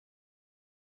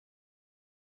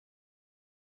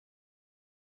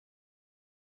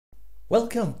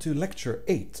Welcome to Lecture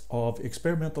 8 of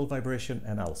Experimental Vibration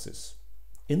Analysis.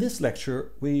 In this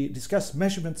lecture, we discuss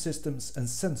measurement systems and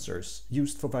sensors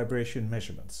used for vibration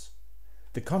measurements.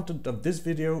 The content of this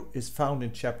video is found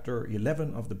in Chapter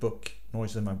 11 of the book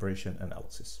Noise and Vibration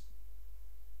Analysis.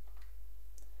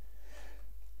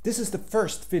 This is the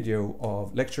first video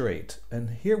of Lecture 8, and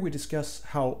here we discuss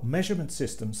how measurement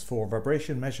systems for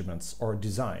vibration measurements are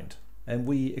designed, and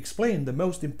we explain the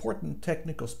most important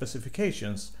technical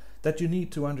specifications that you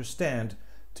need to understand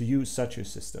to use such a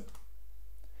system.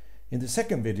 In the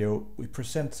second video, we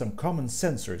present some common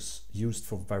sensors used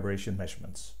for vibration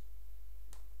measurements.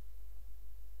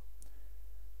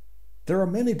 There are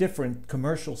many different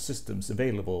commercial systems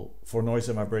available for noise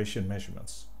and vibration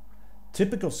measurements.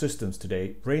 Typical systems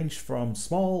today range from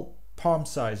small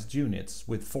palm-sized units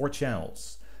with 4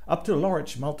 channels up to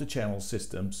large multi-channel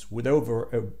systems with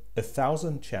over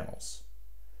 1,000 channels.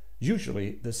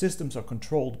 Usually, the systems are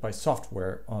controlled by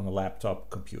software on a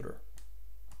laptop computer.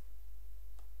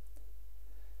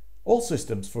 All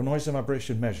systems for noise and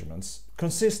vibration measurements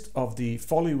consist of the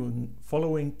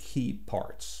following key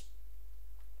parts.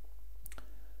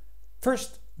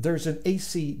 First, there's an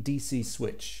AC-DC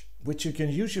switch, which you can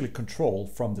usually control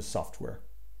from the software.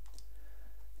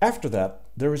 After that,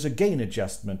 there is a gain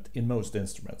adjustment in most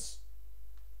instruments.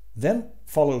 Then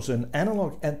follows an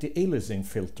analog anti-aliasing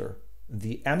filter,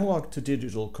 the analog to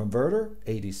digital converter,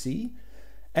 ADC,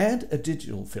 and a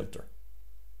digital filter.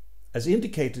 As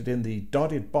indicated in the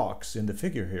dotted box in the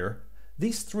figure here,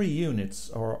 these 3 units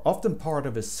are often part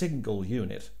of a single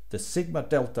unit, the Sigma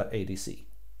Delta ADC.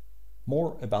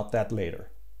 More about that later.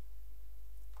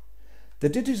 The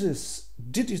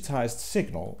digitized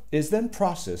signal is then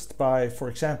processed by, for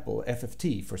example,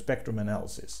 FFT for spectrum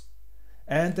analysis,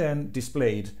 and then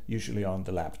displayed usually on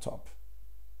the laptop.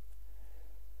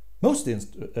 Most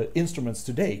instruments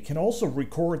today can also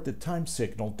record the time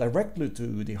signal directly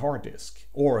to the hard disk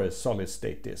or a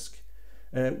solid-state disk,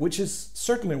 which is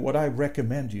certainly what I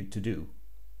recommend you to do,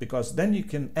 because then you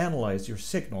can analyze your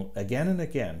signal again and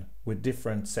again with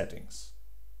different settings.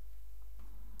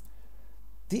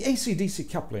 The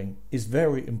AC-DC coupling is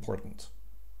very important.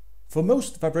 For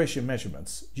most vibration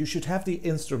measurements, you should have the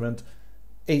instrument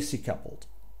AC coupled.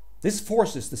 This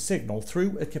forces the signal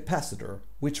through a capacitor,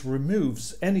 which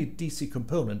removes any DC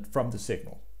component from the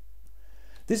signal.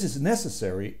 This is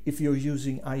necessary if you're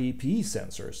using IEPE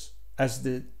sensors, as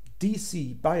the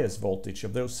DC bias voltage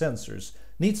of those sensors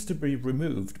needs to be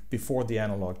removed before the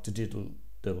analog to digital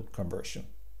conversion.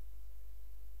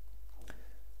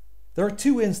 There are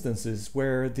 2 instances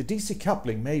where the DC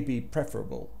coupling may be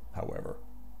preferable, however.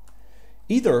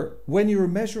 Either when you're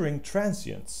measuring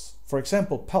transients, for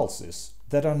example pulses,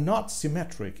 that are not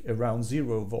symmetric around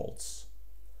 0 volts,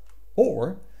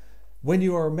 or when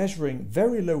you are measuring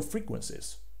very low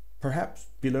frequencies, perhaps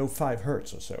below 5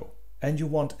 Hz or so, and you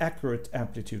want accurate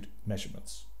amplitude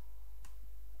measurements.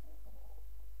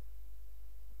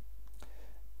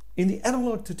 In the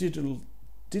analog to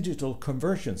digital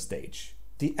conversion stage,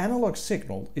 the analog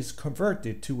signal is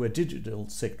converted to a digital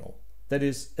signal, that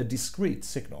is, a discrete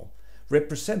signal,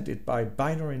 represented by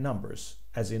binary numbers,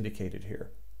 as indicated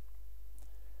here.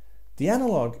 The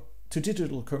analog to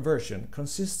digital conversion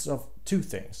consists of 2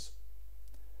 things.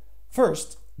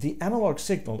 First, the analog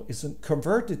signal is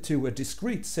converted to a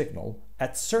discrete signal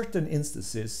at certain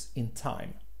instances in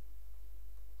time.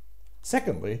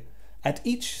 Secondly, at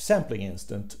each sampling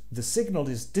instant, the signal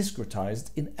is discretized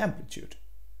in amplitude.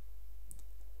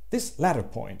 This latter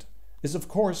point is of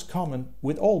course common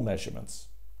with all measurements.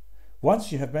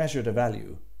 Once you have measured a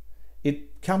value,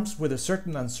 it comes with a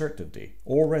certain uncertainty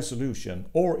or resolution,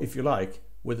 or if you like,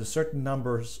 with a certain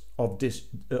numbers of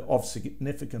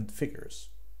significant figures.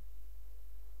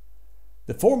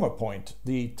 The former point,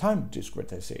 the time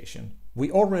discretization, we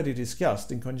already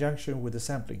discussed in conjunction with the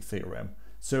sampling theorem,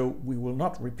 so we will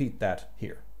not repeat that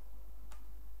here.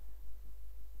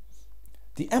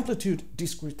 The amplitude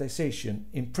discretization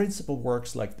in principle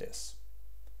works like this.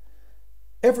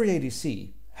 Every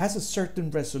ADC has a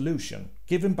certain resolution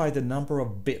given by the number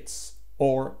of bits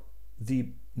or the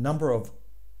number of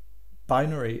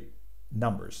binary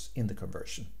numbers in the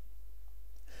conversion.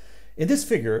 In this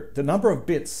figure, the number of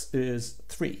bits is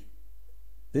 3.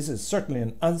 This is certainly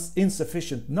an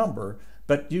insufficient number,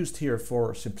 but used here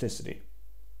for simplicity.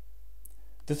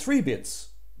 The 3 bits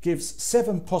gives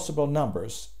 7 possible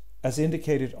numbers, as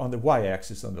indicated on the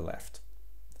y-axis on the left.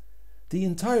 The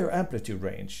entire amplitude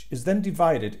range is then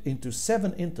divided into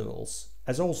 7 intervals,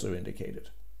 as also indicated.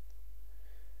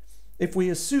 If we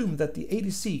assume that the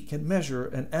ADC can measure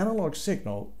an analog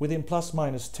signal within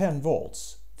 ±10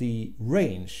 volts, the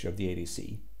range of the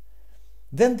ADC,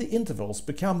 then the intervals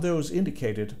become those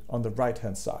indicated on the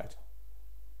right-hand side.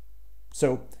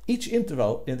 So each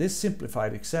interval in this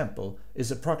simplified example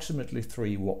is approximately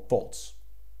 3 volts.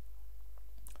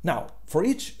 Now, for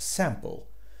each sample,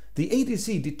 the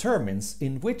ADC determines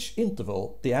in which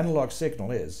interval the analog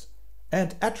signal is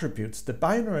and attributes the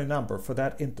binary number for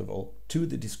that interval to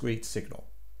the discrete signal.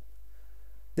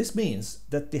 This means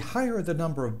that the higher the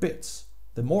number of bits,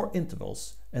 the more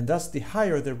intervals, and thus the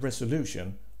higher the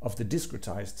resolution of the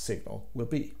discretized signal will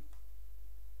be.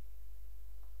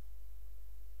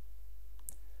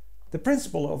 The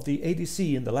principle of the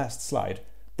ADC in the last slide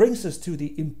brings us to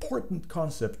the important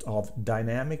concept of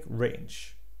dynamic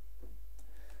range.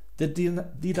 The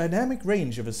dynamic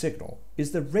range of a signal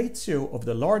is the ratio of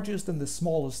the largest and the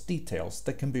smallest details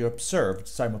that can be observed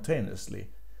simultaneously,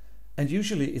 and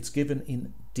usually it's given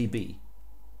in dB.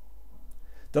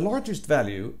 The largest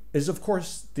value is of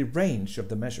course the range of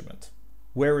the measurement,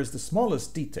 whereas the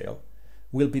smallest detail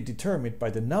will be determined by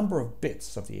the number of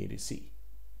bits of the ADC.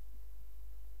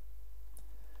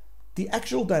 The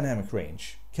actual dynamic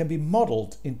range can be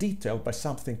modeled in detail by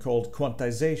something called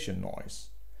quantization noise,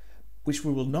 which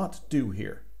we will not do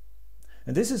here.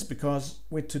 And this is because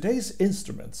with today's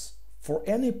instruments, for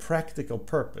any practical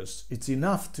purpose, it's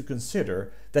enough to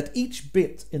consider that each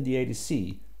bit in the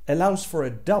ADC allows for a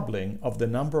doubling of the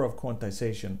number of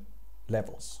quantization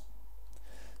levels.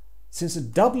 Since a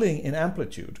doubling in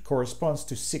amplitude corresponds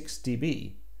to 6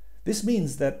 dB, this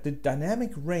means that the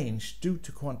dynamic range due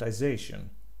to quantization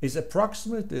is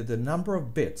approximately the number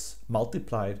of bits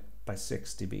multiplied by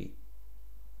 6 dB.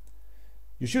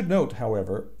 You should note,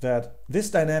 however, that this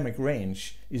dynamic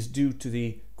range is due to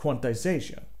the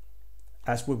quantization.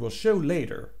 As we will show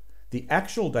later, the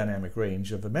actual dynamic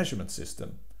range of a measurement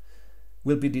system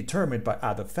will be determined by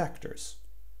other factors,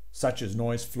 such as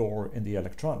noise floor in the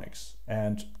electronics,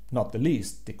 and not the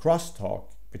least, the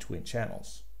crosstalk between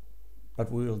channels.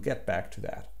 But we will get back to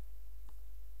that.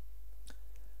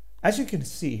 As you can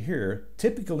see here,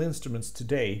 typical instruments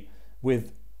today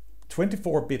with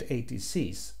 24-bit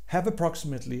ADCs have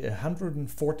approximately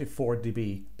 144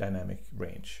 dB dynamic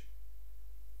range.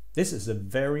 This is a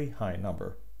very high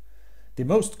number. The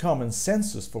most common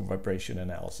sensors for vibration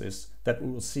analysis that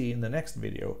we will see in the next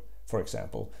video, for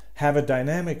example, have a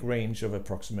dynamic range of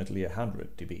approximately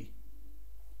 100 dB.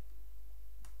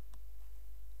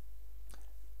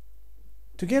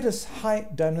 To get as high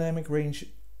dynamic range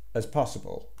as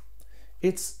possible,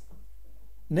 it's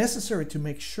necessary to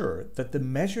make sure that the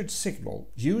measured signal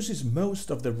uses most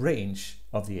of the range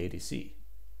of the ADC.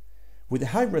 With the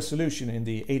high resolution in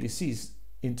the ADCs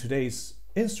in today's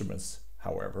instruments,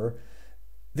 however,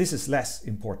 this is less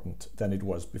important than it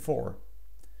was before.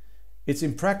 It's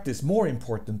in practice more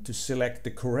important to select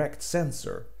the correct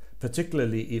sensor,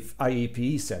 particularly if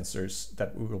IEPE sensors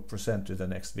that we will present in the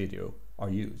next video are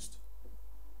used.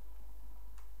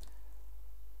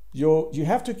 You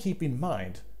have to keep in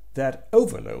mind that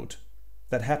overload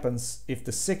that happens if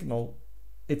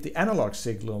the analog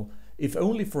signal, if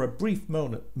only for a brief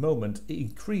moment,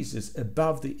 increases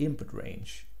above the input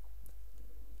range.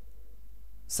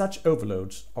 Such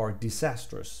overloads are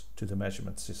disastrous to the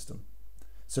measurement system.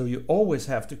 So you always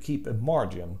have to keep a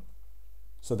margin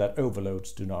so that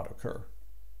overloads do not occur.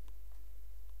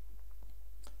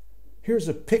 Here's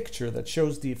a picture that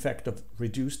shows the effect of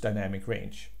reduced dynamic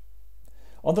range.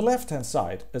 On the left-hand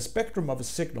side, a spectrum of a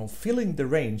signal filling the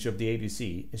range of the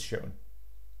ADC is shown.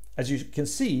 As you can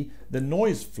see, the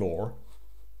noise floor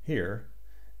here,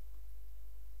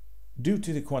 due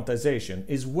to the quantization,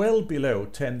 is well below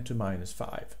 10 to minus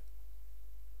 5.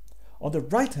 On the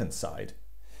right-hand side,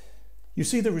 you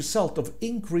see the result of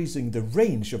increasing the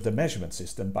range of the measurement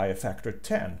system by a factor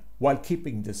 10 while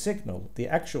keeping the signal, the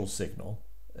actual signal,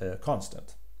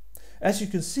 constant. As you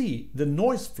can see, the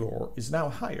noise floor is now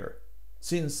higher,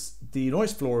 since the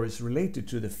noise floor is related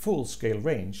to the full scale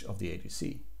range of the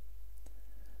ADC.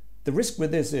 The risk with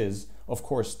this is, of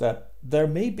course, that there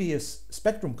may be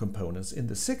spectrum components in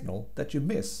the signal that you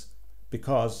miss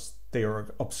because they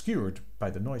are obscured by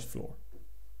the noise floor.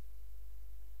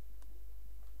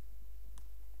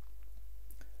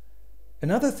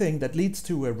 Another thing that leads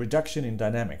to a reduction in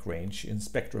dynamic range in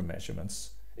spectrum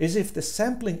measurements is if the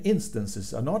sampling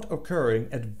instances are not occurring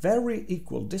at very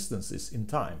equal distances in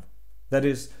time. That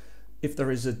is, if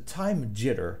there is a time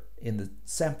jitter in the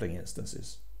sampling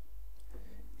instances.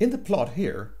 In the plot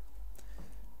here,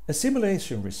 a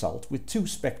simulation result with 2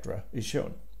 spectra is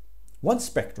shown. One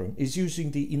spectrum is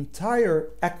using the entire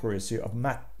accuracy of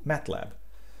MATLAB,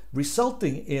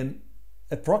 resulting in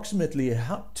approximately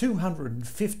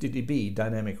 250 dB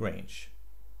dynamic range.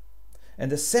 And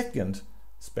the second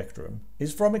spectrum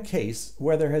is from a case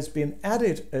where there has been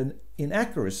added an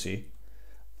inaccuracy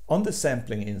on the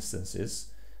sampling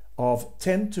instances of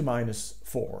 10 to minus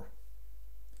 4.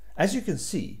 As you can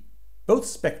see, both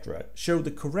spectra show the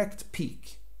correct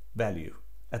peak value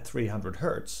at 300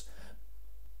 Hz,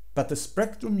 but the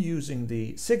spectrum using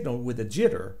the signal with a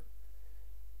jitter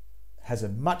has a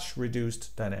much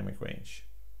reduced dynamic range.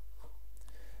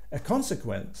 A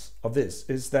consequence of this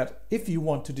is that if you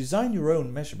want to design your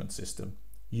own measurement system,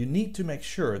 you need to make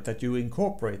sure that you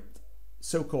incorporate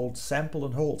so-called sample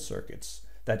and hold circuits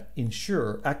that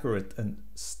ensure accurate and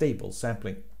stable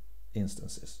sampling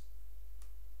instances.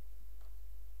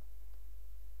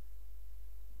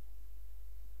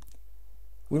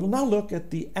 We will now look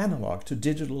at the analog to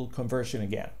digital conversion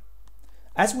again.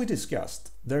 As we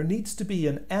discussed, there needs to be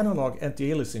an analog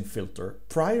anti-aliasing filter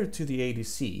prior to the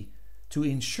ADC to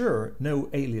ensure no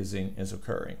aliasing is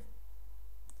occurring.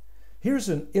 Here's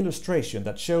an illustration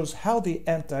that shows how the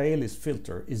anti-alias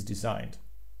filter is designed.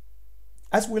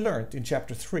 As we learned in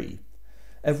chapter 3,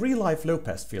 a real-life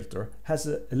low-pass filter has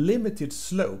a limited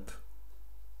slope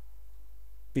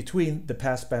between the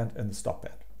passband and the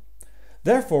stopband.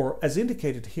 Therefore, as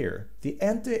indicated here, the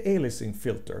anti-aliasing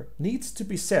filter needs to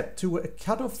be set to a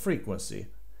cutoff frequency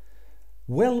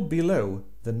well below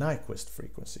the Nyquist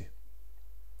frequency.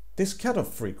 This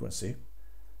cutoff frequency,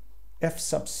 f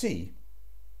sub c,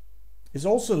 is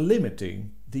also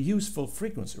limiting the useful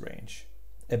frequency range.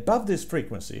 Above this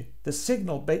frequency, the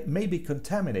signal may be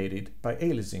contaminated by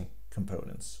aliasing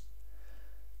components.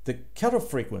 The cutoff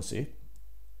frequency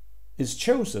is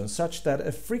chosen such that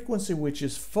a frequency which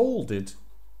is folded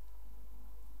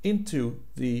into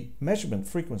the measurement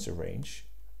frequency range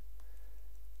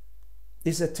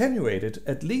is attenuated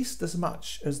at least as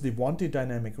much as the wanted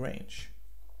dynamic range.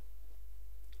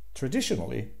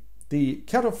 Traditionally, the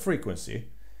cutoff frequency,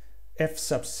 f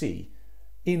sub c,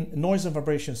 in noise and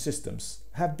vibration systems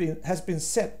has been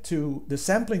set to the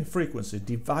sampling frequency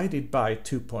divided by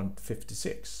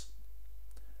 2.56.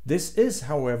 This is,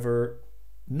 however,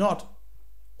 not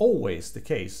always the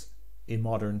case in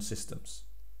modern systems.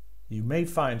 You may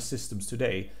find systems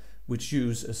today which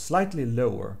use a slightly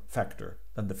lower factor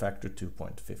than the factor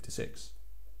 2.56.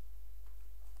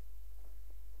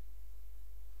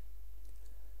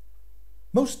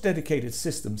 Most dedicated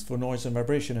systems for noise and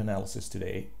vibration analysis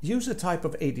today use a type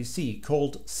of ADC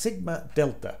called sigma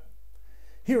delta.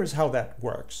 Here is how that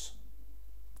works.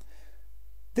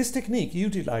 This technique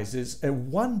utilizes a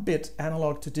 1-bit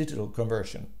analog to digital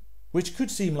conversion, which could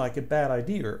seem like a bad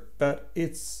idea, but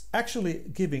it's actually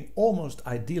giving almost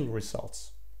ideal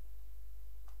results.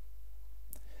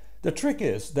 The trick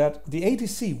is that the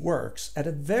ADC works at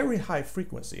a very high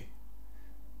frequency,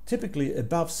 typically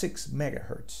above 6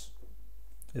 MHz.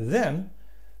 Then,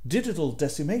 digital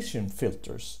decimation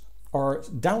filters are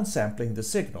downsampling the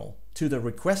signal to the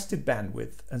requested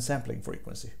bandwidth and sampling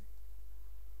frequency.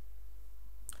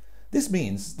 This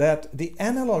means that the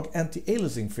analog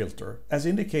anti-aliasing filter, as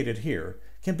indicated here,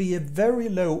 can be a very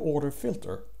low order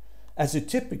filter, as it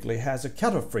typically has a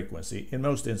cutoff frequency in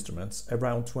most instruments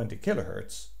around 20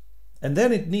 kHz, and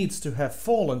then it needs to have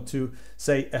fallen to,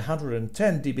 say,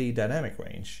 110 dB dynamic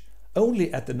range,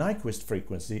 only at the Nyquist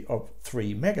frequency of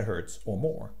 3 MHz or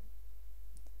more.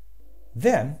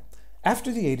 Then,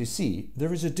 after the ADC,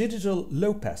 there is a digital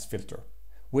low-pass filter,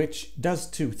 which does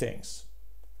two things.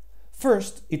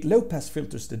 First, it low-pass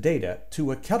filters the data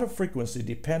to a cutoff frequency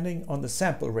depending on the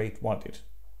sample rate wanted.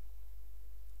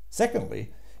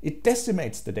 Secondly, it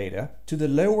decimates the data to the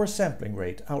lower sampling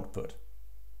rate output.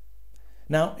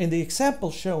 Now, in the example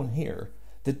shown here,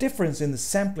 the difference in the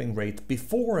sampling rate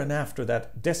before and after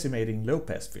that decimating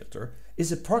low-pass filter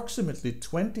is approximately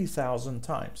 20,000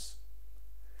 times.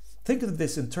 Think of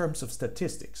this in terms of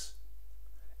statistics.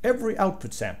 Every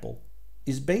output sample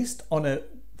is based on a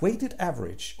weighted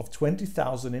average of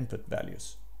 20,000 input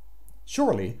values.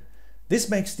 Surely, this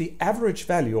makes the average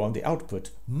value on the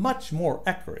output much more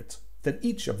accurate than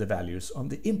each of the values on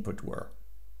the input were.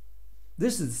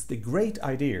 This is the great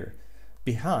idea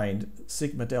behind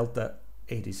sigma delta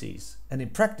ADCs, and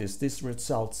in practice this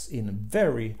results in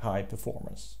very high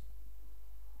performance.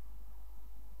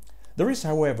 There is,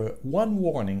 however, one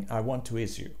warning I want to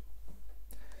issue.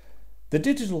 The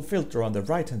digital filter on the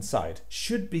right-hand side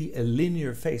should be a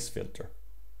linear phase filter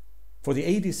for the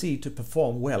ADC to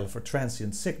perform well for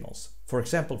transient signals, for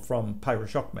example from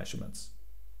pyroshock measurements.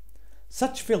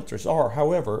 Such filters are,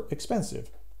 however, expensive,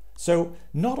 so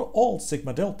not all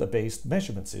sigma delta based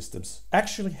measurement systems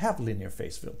actually have linear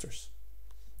phase filters.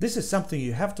 This is something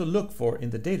you have to look for in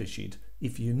the datasheet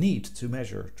if you need to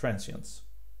measure transients.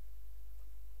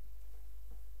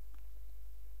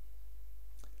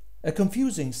 A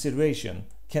confusing situation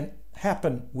can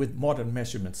happen with modern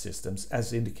measurement systems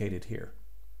as indicated here.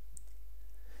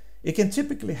 It can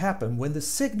typically happen when the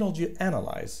signal you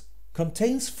analyze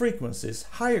contains frequencies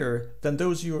higher than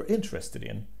those you are interested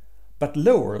in, but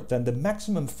lower than the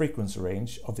maximum frequency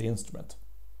range of the instrument.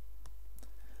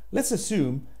 Let's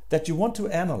assume that you want to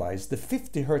analyze the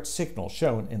 50 Hz signal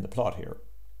shown in the plot here,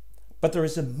 but there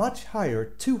is a much higher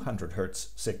 200 Hz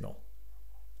signal.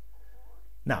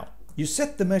 Now, you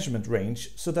set the measurement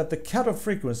range so that the cutoff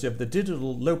frequency of the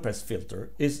digital low-pass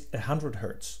filter is 100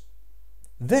 Hz.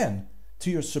 Then, to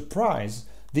your surprise,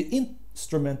 the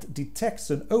instrument detects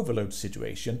an overload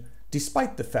situation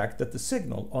despite the fact that the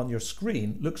signal on your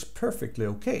screen looks perfectly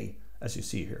okay, as you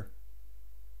see here.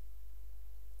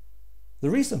 The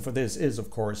reason for this is, of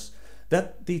course,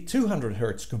 that the 200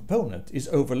 Hz component is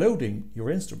overloading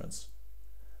your instruments.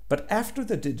 But after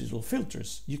the digital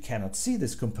filters, you cannot see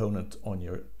this component on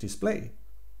your display.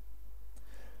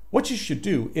 What you should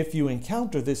do if you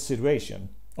encounter this situation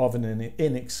of an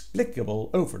inexplicable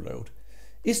overload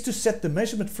is to set the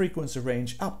measurement frequency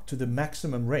range up to the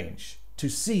maximum range to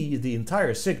see the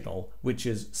entire signal, which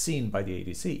is seen by the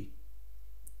ADC.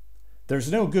 There's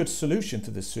no good solution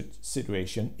to this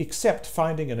situation except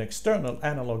finding an external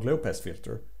analog low-pass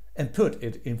filter and put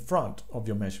it in front of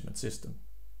your measurement system.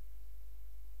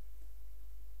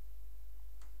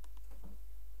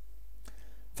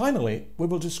 Finally, we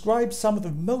will describe some of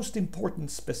the most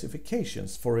important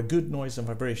specifications for a good noise and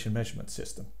vibration measurement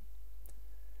system.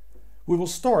 We will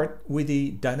start with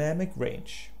the dynamic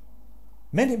range.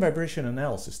 Many vibration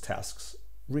analysis tasks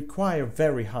require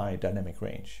very high dynamic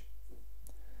range.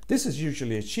 This is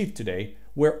usually achieved today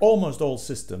where almost all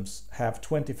systems have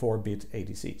 24-bit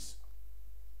ADCs.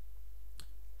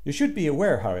 You should be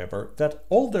aware, however, that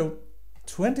although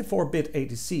 24-bit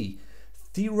ADC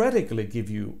theoretically give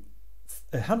you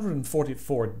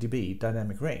 144 dB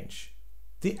dynamic range,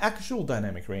 the actual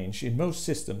dynamic range in most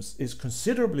systems is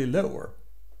considerably lower.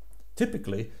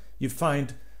 Typically, you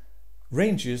find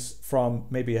ranges from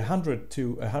maybe 100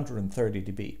 to 130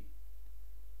 dB.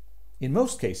 In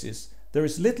most cases, there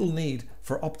is little need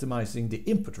for optimizing the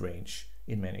input range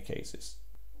in many cases.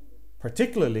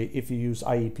 Particularly if you use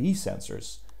IEP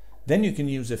sensors, then you can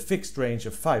use a fixed range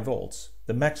of 5 volts,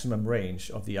 the maximum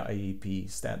range of the IEP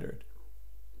standard.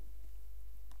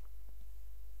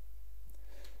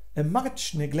 A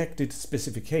much neglected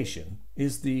specification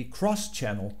is the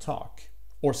cross-channel talk,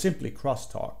 or simply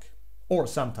crosstalk, or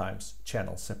sometimes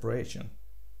channel separation.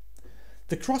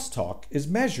 The crosstalk is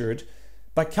measured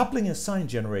by coupling a sign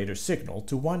generator signal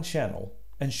to one channel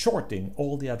and shorting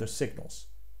all the other signals.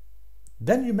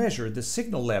 Then you measure the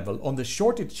signal level on the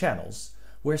shorted channels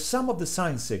where some of the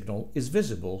sign signal is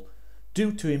visible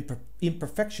due to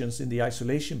imperfections in the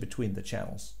isolation between the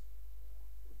channels.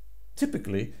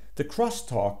 Typically, the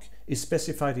crosstalk is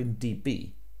specified in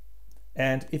dB.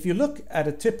 And if you look at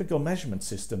a typical measurement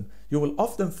system, you will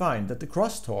often find that the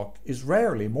crosstalk is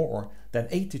rarely more than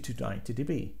 80 to 90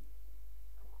 dB.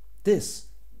 This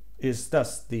is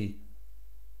thus the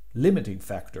limiting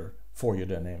factor for your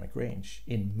dynamic range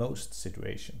in most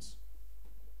situations.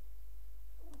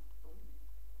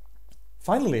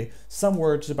 Finally, some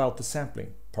words about the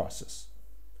sampling process.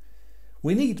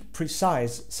 We need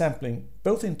precise sampling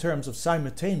both in terms of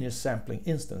simultaneous sampling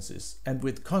instances and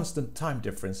with constant time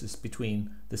differences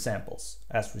between the samples,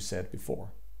 as we said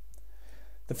before.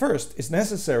 The first is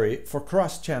necessary for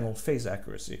cross-channel phase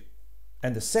accuracy,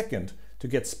 and the second to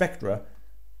get spectra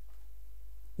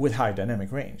with high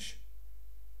dynamic range.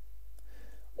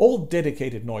 All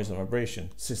dedicated noise and vibration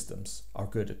systems are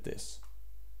good at this.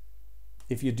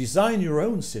 If you design your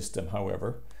own system,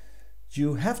 however,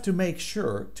 you have to make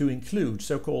sure to include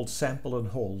so-called sample and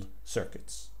hold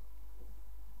circuits.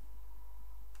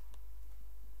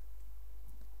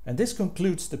 And this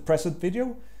concludes the present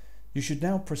video. You should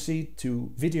now proceed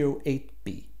to video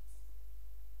 8b.